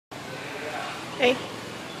Hey,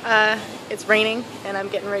 it's raining and I'm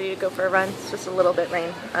getting ready to go for a run. It's just a little bit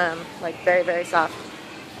rain, like very, very soft.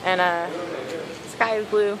 And sky is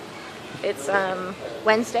blue. It's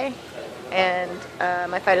Wednesday and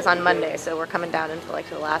my fight is on Monday, so we're coming down into like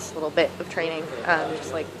the last little bit of training.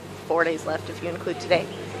 Just like 4 days left if you include today.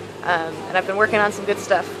 And I've been working on some good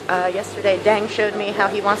stuff. Yesterday, Dang showed me how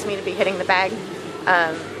he wants me to be hitting the bag,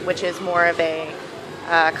 which is more of a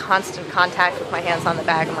constant contact with my hands on the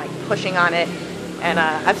bag. I'm like pushing on it. And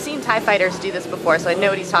I've seen Thai fighters do this before, so I know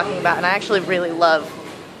what he's talking about, and I actually really love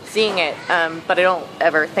seeing it, but I don't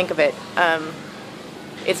ever think of it.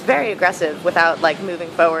 It's very aggressive without like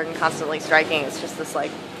moving forward and constantly striking. It's just this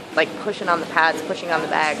like pushing on the pads, pushing on the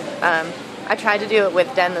bag. I tried to do it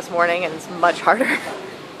with Den this morning, and it's much harder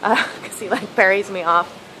because he like parries me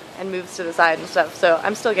off and moves to the side and stuff. So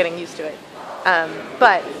I'm still getting used to it,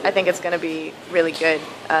 but I think it's going to be really good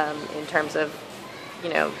in terms of, you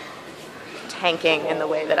know, tanking in the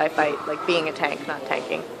way that I fight, like being a tank, not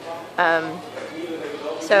tanking.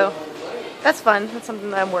 So that's fun. That's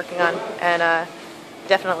something that I'm working on, and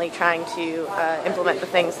definitely trying to implement the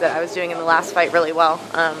things that I was doing in the last fight really well.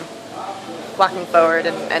 Walking forward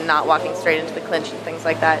and not walking straight into the clinch and things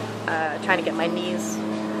like that. Trying to get my knees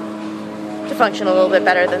to function a little bit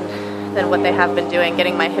better than what they have been doing,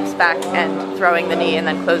 getting my hips back and throwing the knee and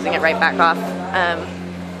then closing it right back off.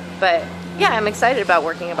 But yeah, I'm excited about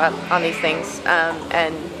working on these things,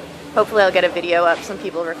 and hopefully I'll get a video up. Some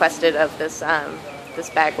people requested of this this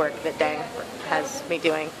bag work that Dang has me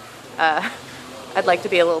doing. I'd like to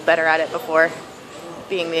be a little better at it before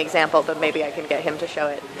being the example, but maybe I can get him to show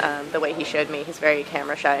it the way he showed me. He's very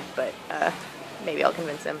camera shy, but maybe I'll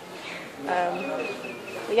convince him.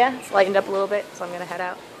 But yeah, it's lightened up a little bit, so I'm going to head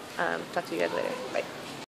out. Talk to you guys later. Bye.